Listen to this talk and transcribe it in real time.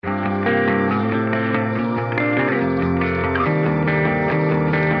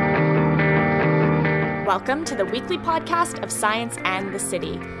Welcome to the weekly podcast of Science and the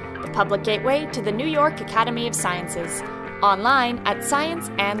City, the public gateway to the New York Academy of Sciences, online at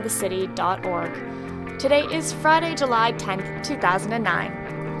scienceandthecity.org. Today is Friday, July 10th,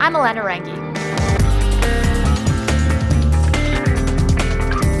 2009. I'm Elena Rangi.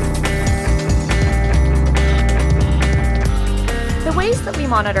 The ways that we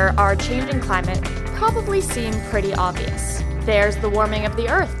monitor our changing climate probably seem pretty obvious. There's the warming of the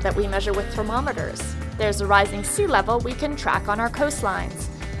Earth that we measure with thermometers. There's a rising sea level we can track on our coastlines.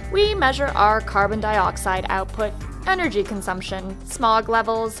 We measure our carbon dioxide output, energy consumption, smog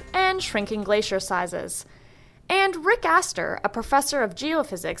levels, and shrinking glacier sizes. And Rick Aster, a professor of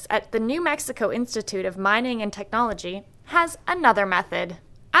geophysics at the New Mexico Institute of Mining and Technology, has another method.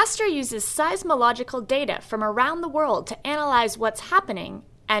 Aster uses seismological data from around the world to analyze what's happening,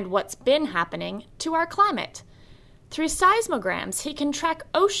 and what's been happening, to our climate. Through seismograms, he can track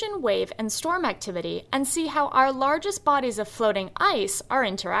ocean wave and storm activity and see how our largest bodies of floating ice are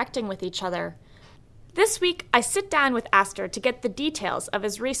interacting with each other. This week, I sit down with Aster to get the details of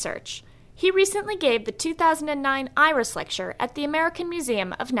his research. He recently gave the 2009 IRIS lecture at the American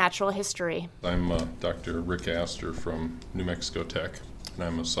Museum of Natural History. I'm Dr. Rick Aster from New Mexico Tech, and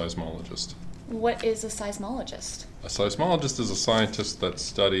I'm a seismologist. What is a seismologist? A seismologist is a scientist that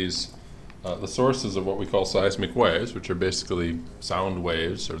studies the sources of what we call seismic waves, which are basically sound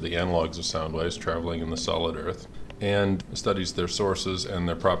waves, or the analogs of sound waves traveling in the solid Earth, and studies their sources and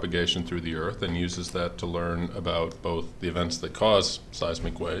their propagation through the Earth, and uses that to learn about both the events that cause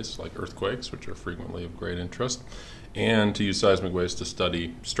seismic waves, like earthquakes, which are frequently of great interest, and to use seismic waves to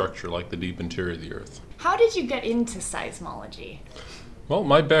study structure like the deep interior of the Earth. How did you get into seismology? Well,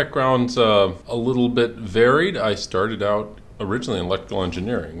 my background's a little bit varied. I started out originally in electrical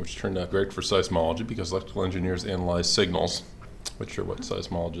engineering, which turned out great for seismology because electrical engineers analyze signals, which are what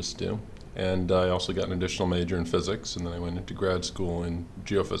seismologists do. And I also got an additional major in physics, and then I went into grad school in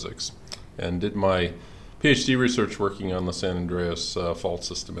geophysics and did my PhD research working on the San Andreas fault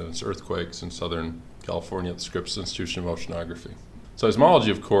system and its earthquakes in Southern California at the Scripps Institution of Oceanography.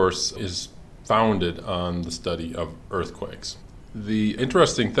 Seismology, of course, is founded on the study of earthquakes. The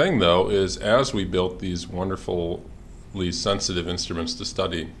interesting thing, though, is as we built these wonderfully sensitive instruments to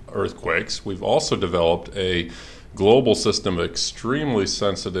study earthquakes, we've also developed a global system of extremely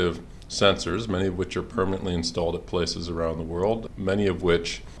sensitive sensors, many of which are permanently installed at places around the world, many of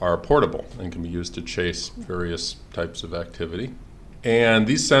which are portable and can be used to chase various types of activity. And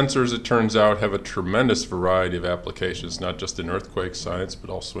these sensors, it turns out, have a tremendous variety of applications, not just in earthquake science, but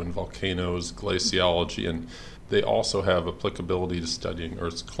also in volcanoes, glaciology, and they also have applicability to studying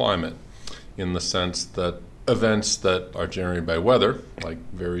Earth's climate in the sense that events that are generated by weather, like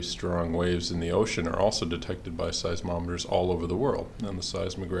very strong waves in the ocean, are also detected by seismometers all over the world. And the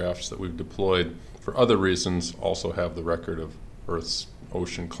seismographs that we've deployed for other reasons also have the record of Earth's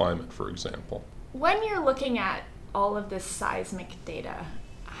ocean climate, for example. When you're looking at all of this seismic data,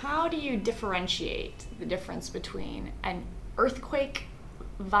 how do you differentiate the difference between an earthquake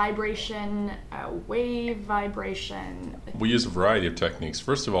vibration, a wave vibration? We use a variety of techniques.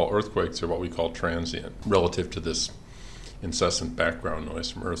 First of all, earthquakes are what we call transient relative to this incessant background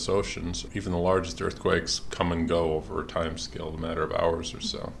noise from Earth's oceans. Even the largest earthquakes come and go over a time scale of a matter of hours or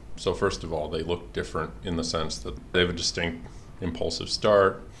so. So first of all, they look different in the sense that they have a distinct impulsive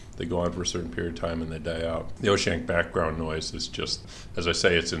start, they go on for a certain period of time and they die out. The oceanic background noise is just, as I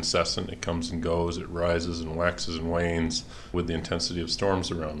say, it's incessant. It comes and goes. It rises and waxes and wanes with the intensity of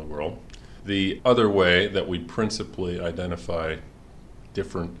storms around the world. The other way that we principally identify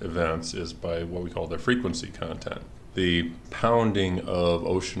different events is by what we call their frequency content. The pounding of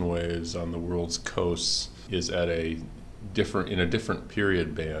ocean waves on the world's coasts is in a different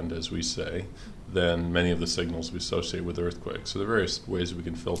period band, as we say, than many of the signals we associate with earthquakes. So there are various ways we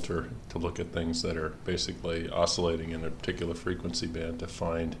can filter to look at things that are basically oscillating in a particular frequency band to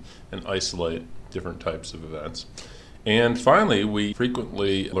find and isolate different types of events. And finally, we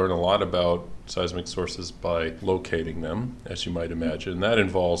frequently learn a lot about seismic sources by locating them, as you might imagine. That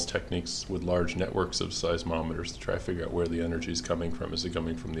involves techniques with large networks of seismometers to try to figure out where the energy is coming from. Is it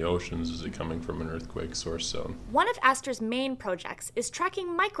coming from the oceans? Is it coming from an earthquake source zone? One of Aster's main projects is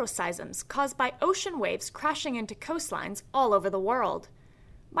tracking microseisms caused by ocean waves crashing into coastlines all over the world.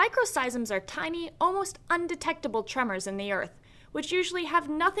 Microseisms are tiny, almost undetectable tremors in the Earth, which usually have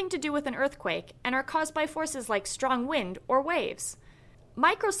nothing to do with an earthquake and are caused by forces like strong wind or waves.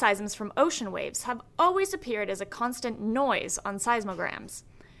 Microseisms from ocean waves have always appeared as a constant noise on seismograms.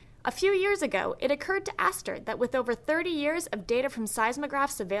 A few years ago, it occurred to Aster that with over 30 years of data from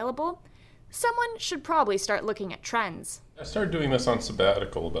seismographs available, someone should probably start looking at trends. I started doing this on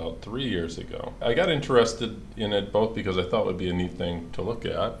sabbatical about 3 years ago. I got interested in it both because I thought it would be a neat thing to look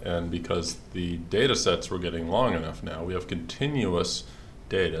at and because the data sets were getting long enough now. We have continuous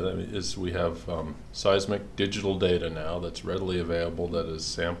data. That is, we have seismic digital data now that's readily available that is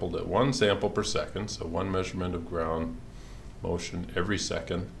sampled at 1 sample per second, so 1 measurement of ground motion every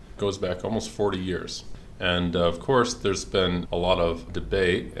second. It goes back almost 40 years. And of course, there's been a lot of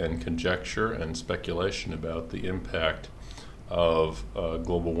debate and conjecture and speculation about the impact of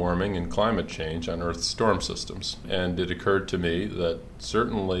global warming and climate change on Earth's storm systems. And it occurred to me that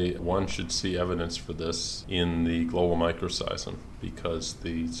certainly one should see evidence for this in the global microseism, because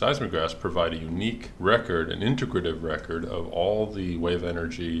the seismographs provide a unique record, an integrative record of all the wave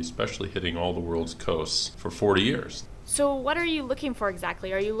energy, especially hitting all the world's coasts for 40 years. So what are you looking for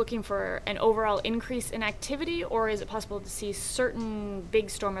exactly? Are you looking for an overall increase in activity, or is it possible to see certain big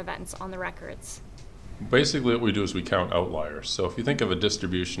storm events on the records? Basically, what we do is we count outliers. So if you think of a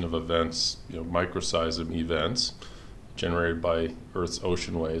distribution of events, microseism events generated by Earth's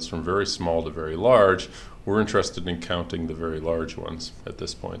ocean waves from very small to very large, we're interested in counting the very large ones at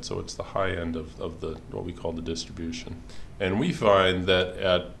this point. So it's the high end of the what we call the distribution. And we find that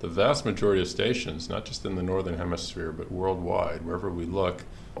at the vast majority of stations, not just in the northern hemisphere, but worldwide, wherever we look,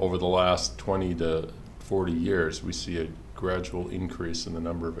 over the last 20 to 40 years, we see a gradual increase in the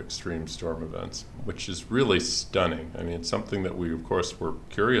number of extreme storm events, which is really stunning. I mean, it's something that we, of course, were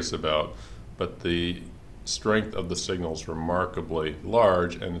curious about, but the strength of the signal is remarkably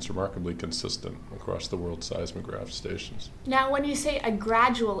large, and it's remarkably consistent across the world's seismograph stations. Now, when you say a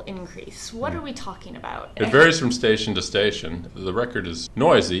gradual increase, what are we talking about? It varies from station to station. The record is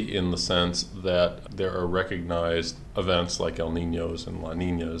noisy in the sense that there are recognized events like El Niños and La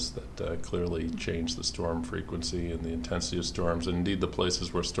Niñas that clearly change the storm frequency and the intensity of storms, and indeed the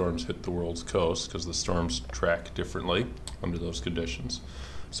places where storms hit the world's coast, because the storms track differently under those conditions.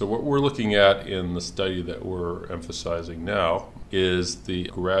 So what we're looking at in the study that we're emphasizing now is the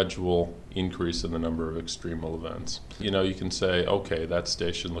gradual increase in the number of extremal events. You can say, okay, that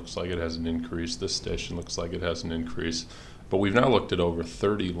station looks like it has an increase, this station looks like it has an increase, but we've now looked at over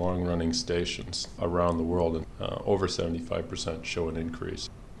 30 long-running stations around the world, and over 75% show an increase.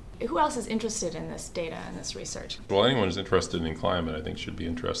 Who else is interested in this data and this research? Well, anyone who's interested in climate, I think, should be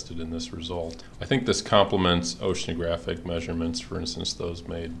interested in this result. I think this complements oceanographic measurements, for instance, those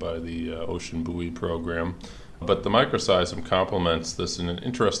made by the Ocean Buoy program. But the microseism complements this in an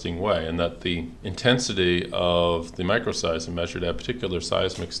interesting way, in that the intensity of the microseism measured at a particular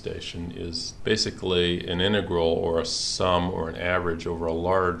seismic station is basically an integral or a sum or an average over a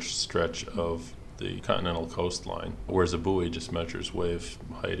large stretch of the continental coastline, whereas a buoy just measures wave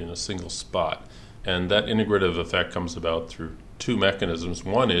height in a single spot. And that integrative effect comes about through two mechanisms.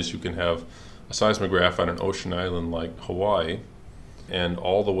 One is you can have a seismograph on an ocean island like Hawaii, and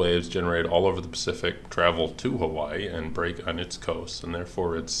all the waves generated all over the Pacific travel to Hawaii and break on its coast, and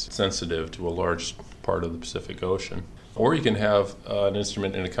therefore it's sensitive to a large part of the Pacific Ocean. Or you can have an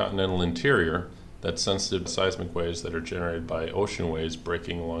instrument in a continental interior that's sensitive to seismic waves that are generated by ocean waves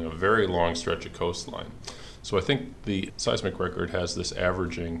breaking along a very long stretch of coastline. So I think the seismic record has this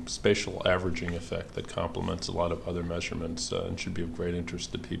spatial averaging effect that complements a lot of other measurements and should be of great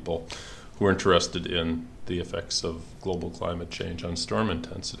interest to people who are interested in the effects of global climate change on storm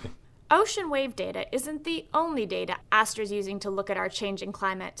intensity. Ocean wave data isn't the only data Aster's using to look at our changing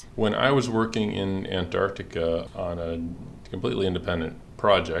climate. When I was working in Antarctica on a completely independent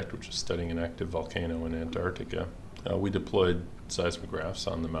project, which is studying an active volcano in Antarctica, we deployed seismographs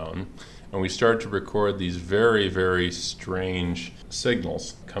on the mountain, and we started to record these very, very strange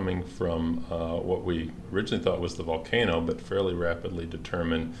signals coming from what we originally thought was the volcano, but fairly rapidly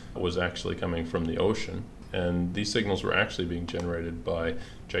determined was actually coming from the ocean. And these signals were actually being generated by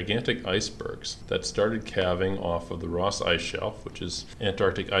gigantic icebergs that started calving off of the Ross Ice Shelf, which is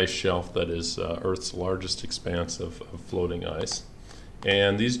Antarctic ice shelf that is Earth's largest expanse of floating ice.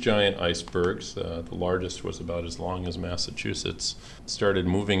 And these giant icebergs, the largest was about as long as Massachusetts, started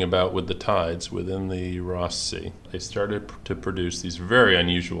moving about with the tides within the Ross Sea. They started to produce these very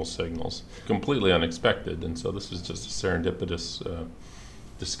unusual signals, completely unexpected, and so this is just a serendipitous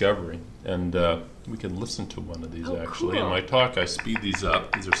discovery. And we can listen to one of these actually. Cool. In my talk, I speed these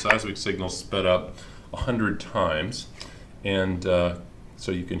up. These are seismic signals sped up 100 times, and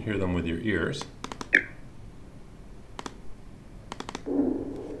so you can hear them with your ears.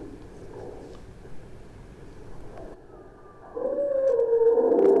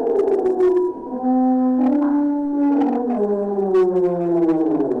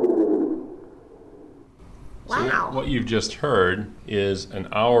 What you've just heard is an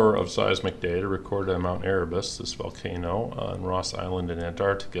hour of seismic data recorded on Mount Erebus, this volcano on Ross Island in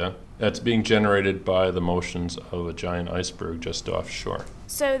Antarctica, that's being generated by the motions of a giant iceberg just offshore.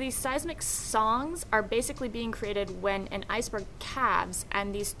 So these seismic songs are basically being created when an iceberg calves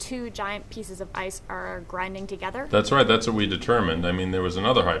and these two giant pieces of ice are grinding together? That's right. That's what we determined. I mean, there was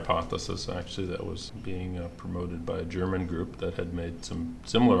another hypothesis, actually, that was being promoted by a German group that had made some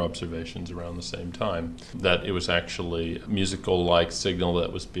similar observations around the same time, that it was actually a musical-like signal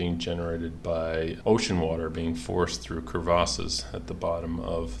that was being generated by ocean water being forced through crevasses at the bottom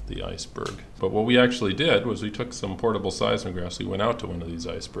of the iceberg. But what we actually did was we took some portable seismographs. We went out to one of these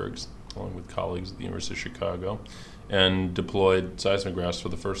icebergs, along with colleagues at the University of Chicago, and deployed seismographs for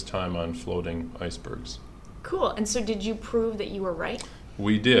the first time on floating icebergs. Cool. And so did you prove that you were right?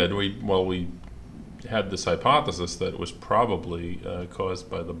 We did. We had this hypothesis that it was probably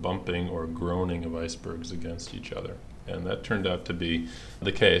caused by the bumping or groaning of icebergs against each other. And that turned out to be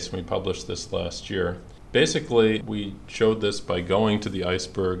the case. We published this last year. Basically, we showed this by going to the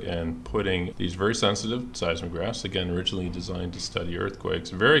iceberg and putting these very sensitive seismographs, again, originally designed to study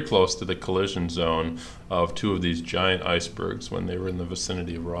earthquakes, very close to the collision zone of two of these giant icebergs when they were in the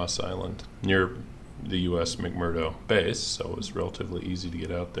vicinity of Ross Island, near the U.S. McMurdo base, so it was relatively easy to get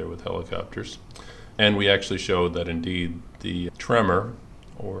out there with helicopters. And we actually showed that, indeed, the tremor,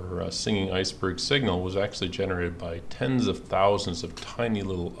 or singing iceberg signal, was actually generated by tens of thousands of tiny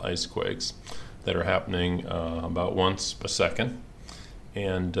little ice quakes that are happening about once a second.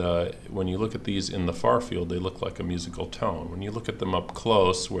 And when you look at these in the far field, they look like a musical tone. When you look at them up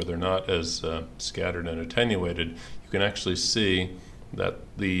close, where they're not as scattered and attenuated, you can actually see that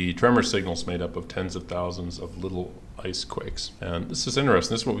the tremor signal is made up of tens of thousands of little ice quakes. And this is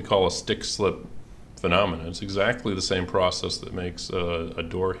interesting. This is what we call a stick-slip phenomenon. It's exactly the same process that makes a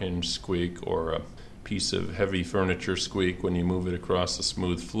door hinge squeak or a piece of heavy furniture squeak when you move it across a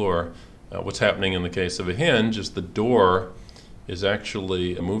smooth floor. What's happening in the case of a hinge is the door is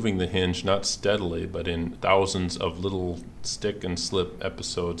actually moving the hinge not steadily, but in thousands of little stick and slip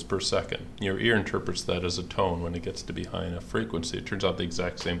episodes per second. Your ear interprets that as a tone when it gets to be high enough frequency. It turns out the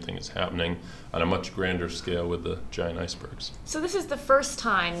exact same thing is happening on a much grander scale with the giant icebergs. So this is the first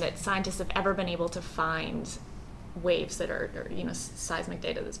time that scientists have ever been able to find waves that are seismic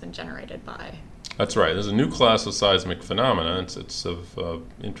data that's been generated by. That's right. There's a new class of seismic phenomena. It's of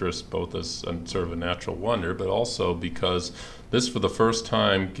interest both as sort of a natural wonder, but also because this, for the first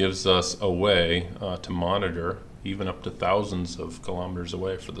time, gives us a way to monitor, even up to thousands of kilometers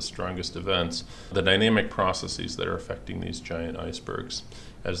away for the strongest events, the dynamic processes that are affecting these giant icebergs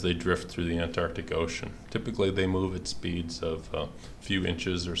as they drift through the Antarctic Ocean. Typically, they move at speeds of a few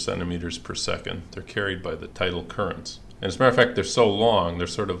inches or centimeters per second. They're carried by the tidal currents. And as a matter of fact, they're so long, they're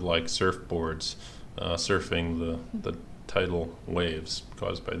sort of like surfboards surfing the tidal waves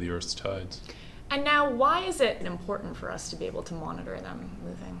caused by the Earth's tides. And now, why is it important for us to be able to monitor them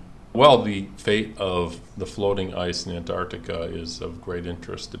moving? Well, the fate of the floating ice in Antarctica is of great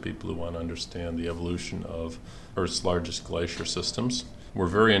interest to people who want to understand the evolution of Earth's largest glacier systems. We're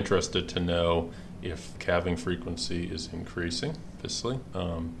very interested to know if calving frequency is increasing, obviously,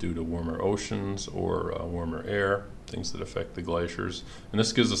 due to warmer oceans or warmer air, things that affect the glaciers. And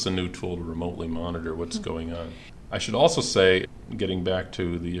this gives us a new tool to remotely monitor what's going on. I should also say, getting back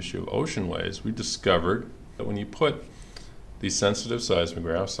to the issue of ocean waves, we discovered that when you put these sensitive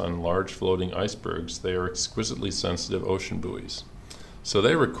seismographs on large floating icebergs, they are exquisitely sensitive ocean buoys. So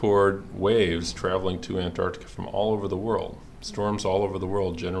they record waves traveling to Antarctica from all over the world. Storms all over the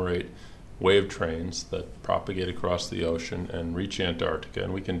world generate wave trains that propagate across the ocean and reach Antarctica,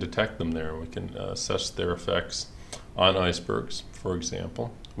 and we can detect them there. We can assess their effects on icebergs, for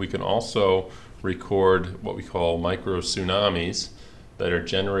example. We can also record what we call micro tsunamis that are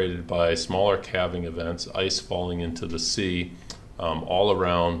generated by smaller calving events, ice falling into the sea all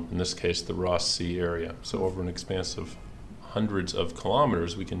around, in this case, the Ross Sea area. So over an expanse of hundreds of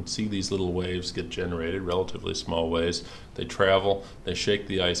kilometers, we can see these little waves get generated, relatively small waves. They travel, they shake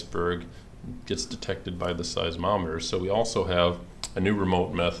the iceberg, gets detected by the seismometers. So we also have a new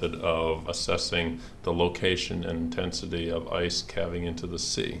remote method of assessing the location and intensity of ice calving into the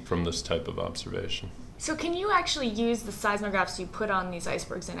sea from this type of observation. So can you actually use the seismographs you put on these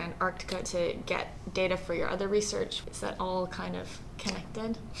icebergs in Antarctica to get data for your other research? Is that all kind of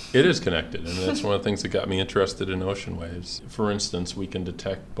connected? It is connected, and that's one of the things that got me interested in ocean waves. For instance, we can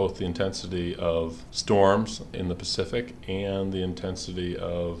detect both the intensity of storms in the Pacific and the intensity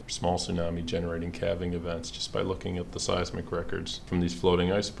of small tsunami generating calving events just by looking at the seismic records from these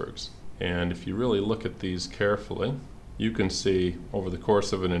floating icebergs. And if you really look at these carefully, you can see over the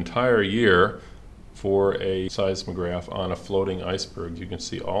course of an entire year for a seismograph on a floating iceberg, you can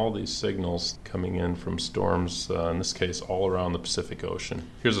see all these signals coming in from storms, in this case, all around the Pacific Ocean.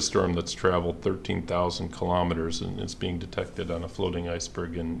 Here's a storm that's traveled 13,000 kilometers and is being detected on a floating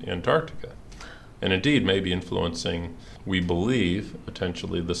iceberg in Antarctica. And indeed may be influencing, we believe,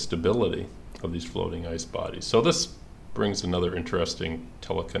 potentially the stability of these floating ice bodies. So this brings another interesting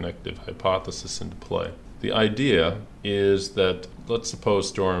teleconnective hypothesis into play. The idea is that, let's suppose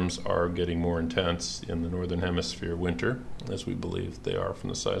storms are getting more intense in the northern hemisphere winter, as we believe they are from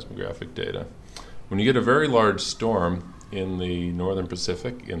the seismographic data. When you get a very large storm in the northern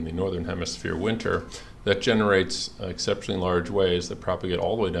Pacific, in the northern hemisphere winter, that generates exceptionally large waves that propagate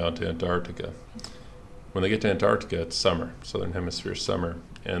all the way down to Antarctica. When they get to Antarctica, it's summer, southern hemisphere summer,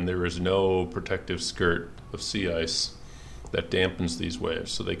 and there is no protective skirt of sea ice that dampens these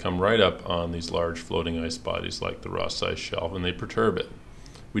waves. So they come right up on these large floating ice bodies like the Ross Ice Shelf, and they perturb it.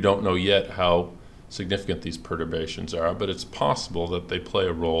 We don't know yet how significant these perturbations are, but it's possible that they play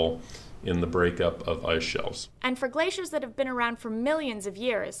a role in the breakup of ice shelves. And for glaciers that have been around for millions of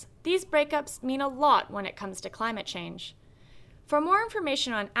years, these breakups mean a lot when it comes to climate change. For more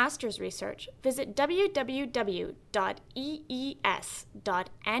information on Aster's research, visit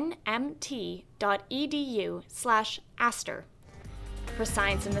www.ees.nmt.edu/Aster. For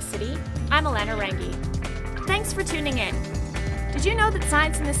Science in the City, I'm Alana Rangi. Thanks for tuning in. Did you know that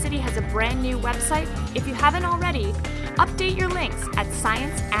Science in the City has a brand new website? If you haven't already, update your links at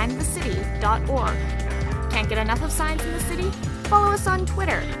scienceandthecity.org. Can't get enough of Science in the City? Follow us on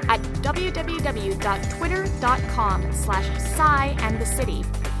Twitter at www.twitter.com/sciandthecity.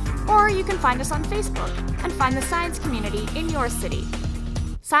 Or you can find us on Facebook and find the science community in your city.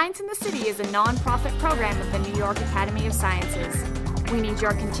 Science in the City is a non-profit program of the New York Academy of Sciences. We need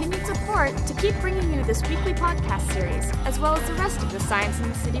your continued support to keep bringing you this weekly podcast series, as well as the rest of the Science in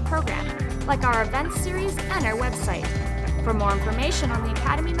the City program, like our events series and our website. For more information on the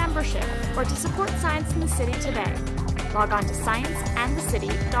Academy membership or to support Science in the City today, log on to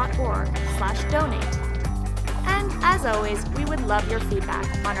scienceandthecity.org/donate. And as always, we would love your feedback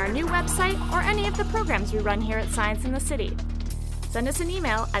on our new website or any of the programs we run here at Science in the City. Send us an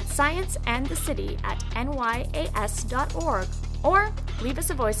email at scienceandthecity@nyas.org or leave us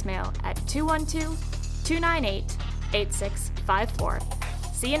a voicemail at 212-298-8654.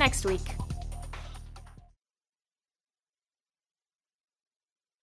 See you next week.